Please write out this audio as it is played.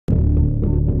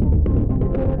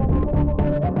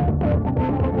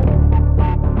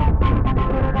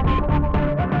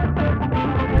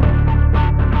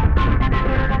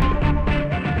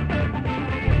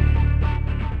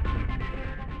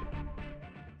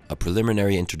A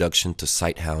preliminary introduction to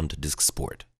Sighthound Disc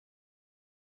Sport.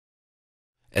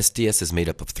 SDS is made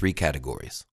up of 3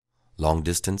 categories: long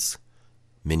distance,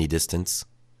 mini distance,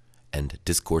 and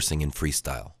discoursing in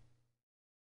freestyle.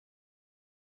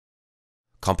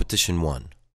 Competition 1.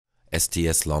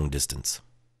 SDS Long Distance.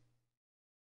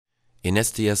 In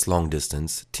SDS long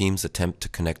distance, teams attempt to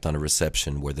connect on a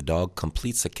reception where the dog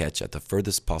completes a catch at the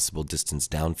furthest possible distance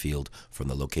downfield from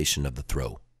the location of the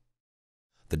throw.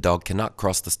 The dog cannot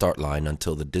cross the start line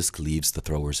until the disc leaves the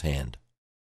thrower's hand.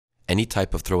 Any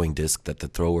type of throwing disc that the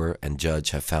thrower and judge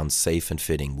have found safe and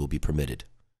fitting will be permitted.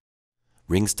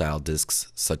 Ring-style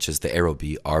discs such as the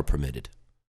Aerobee are permitted.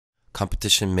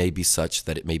 Competition may be such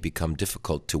that it may become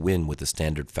difficult to win with a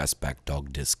standard fastback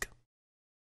dog disc.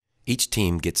 Each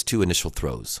team gets 2 initial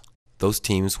throws. Those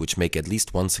teams which make at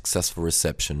least 1 successful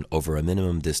reception over a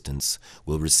minimum distance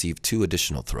will receive 2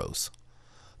 additional throws.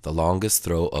 The longest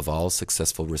throw of all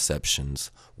successful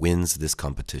receptions wins this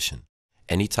competition.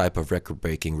 Any type of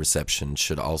record-breaking reception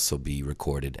should also be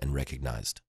recorded and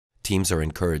recognized. Teams are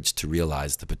encouraged to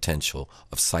realize the potential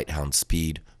of Sighthound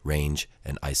speed, range,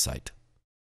 and eyesight.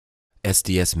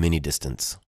 SDS Mini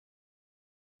Distance.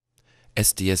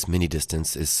 SDS Mini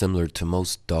Distance is similar to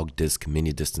most dog disc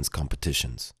mini distance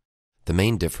competitions. The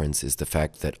main difference is the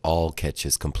fact that all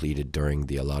catches completed during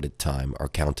the allotted time are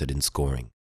counted in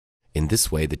scoring. In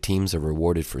this way, the teams are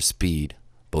rewarded for speed,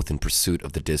 both in pursuit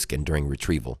of the disc and during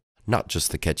retrieval, not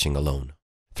just the catching alone.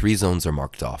 3 zones are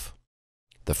marked off.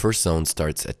 The first zone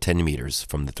starts at 10 meters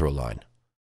from the throw line.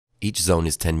 Each zone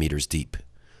is 10 meters deep,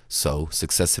 so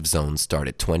successive zones start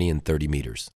at 20 and 30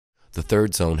 meters. The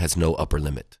third zone has no upper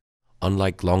limit.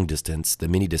 Unlike long distance, the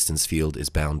mini distance field is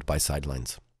bound by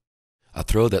sidelines. A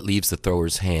throw that leaves the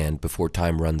thrower's hand before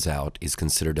time runs out is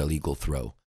considered a legal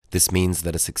throw. This means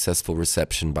that a successful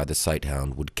reception by the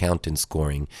Sighthound would count in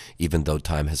scoring even though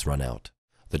time has run out.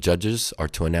 The judges are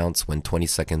to announce when 20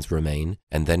 seconds remain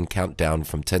and then count down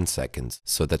from 10 seconds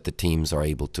so that the teams are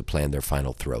able to plan their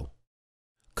final throw.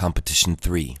 Competition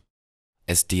 3.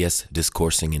 SDS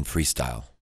Discoursing in Freestyle.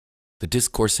 The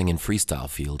discoursing in freestyle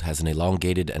field has an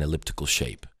elongated and elliptical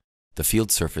shape. The field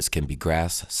surface can be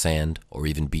grass, sand, or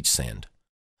even beach sand.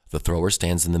 The thrower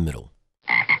stands in the middle.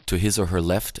 To his or her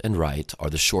left and right are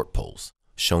the short poles,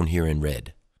 shown here in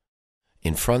red.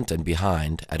 In front and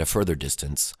behind, at a further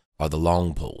distance, are the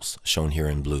long poles, shown here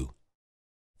in blue.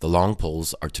 The long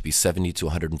poles are to be 70 to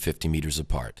 150 meters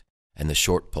apart, and the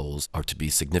short poles are to be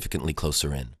significantly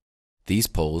closer in. These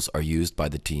poles are used by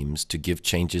the teams to give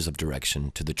changes of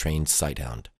direction to the trained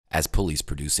Sighthound, as pulleys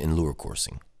produce in lure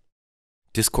coursing.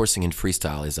 Discoursing in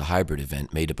freestyle is a hybrid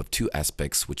event made up of 2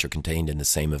 aspects which are contained in the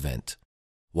same event.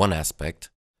 One aspect,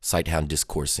 Sighthound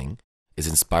discoursing, is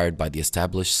inspired by the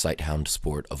established Sighthound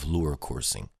sport of lure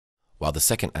coursing, while the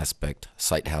second aspect,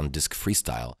 Sighthound disc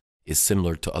freestyle, is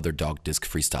similar to other dog disc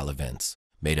freestyle events,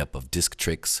 made up of disc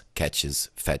tricks, catches,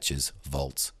 fetches,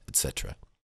 vaults, etc.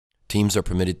 Teams are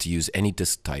permitted to use any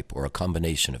disc type or a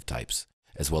combination of types,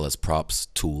 as well as props,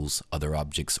 tools, other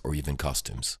objects, or even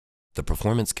costumes. The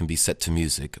performance can be set to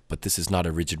music, but this is not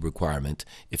a rigid requirement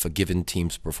if a given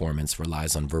team's performance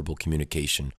relies on verbal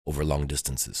communication over long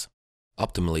distances.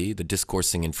 Optimally, the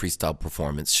discoursing and freestyle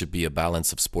performance should be a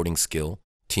balance of sporting skill,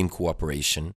 team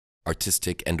cooperation,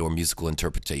 artistic and/or musical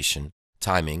interpretation,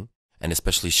 timing, and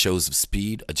especially shows of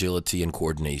speed, agility, and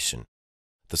coordination.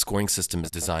 The scoring system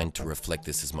is designed to reflect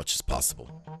this as much as possible.